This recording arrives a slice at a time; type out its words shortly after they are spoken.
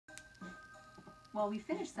While we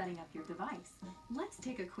finish setting up your device, let's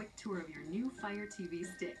take a quick tour of your new Fire TV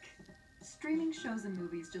stick. Streaming shows and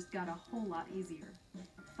movies just got a whole lot easier.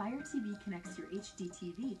 Fire TV connects your HD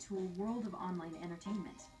TV to a world of online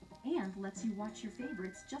entertainment and lets you watch your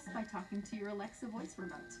favorites just by talking to your Alexa voice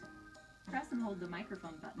remote. Press and hold the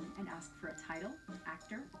microphone button and ask for a title,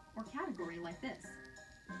 actor, or category like this.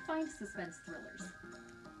 Find suspense thrillers.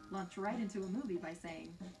 Launch right into a movie by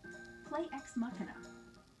saying, "Play Ex Machina."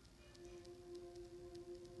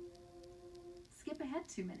 Skip ahead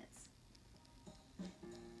 2 minutes.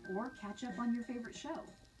 Or catch up on your favorite show.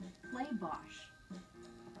 Play Bosch.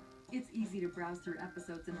 It's easy to browse through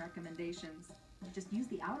episodes and recommendations. Just use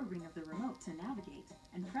the outer ring of the remote to navigate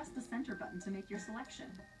and press the center button to make your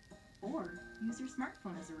selection. Or use your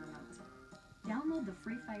smartphone as a remote. Download the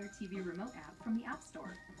free Fire TV remote app from the App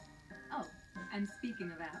Store. Oh, and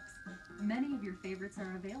speaking of apps, many of your favorites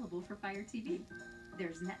are available for Fire TV.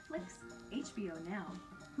 There's Netflix, HBO Now,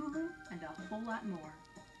 Hulu, and a whole lot more.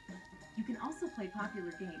 You can also play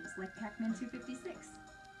popular games like Pac-Man 256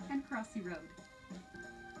 and Crossy Road.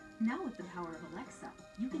 Now with the power of Alexa,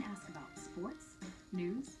 you can ask about sports,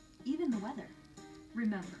 news, even the weather.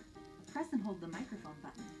 Remember, press and hold the microphone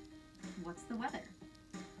button. What's the weather?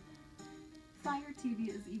 Fire TV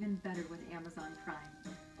is even better with Amazon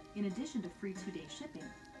Prime. In addition to free 2-day shipping,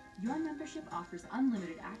 your membership offers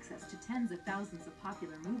unlimited access to tens of thousands of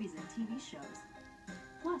popular movies and TV shows,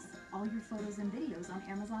 plus all your photos and videos on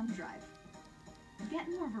Amazon Drive. Get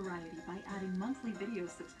more variety by adding monthly video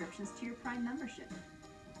subscriptions to your Prime membership.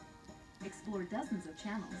 Explore dozens of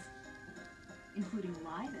channels, including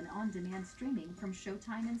live and on-demand streaming from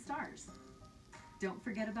Showtime and Starz. Don't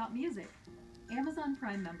forget about music. Amazon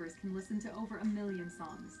Prime members can listen to over 1 million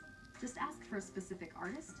songs. Just ask for a specific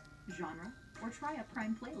artist, genre, or try a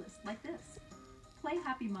Prime playlist like this. Play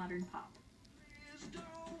Happy Modern Pop.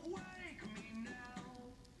 Don't wake me now.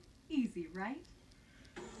 Easy, right?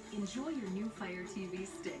 Enjoy your new Fire TV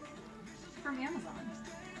stick from Amazon.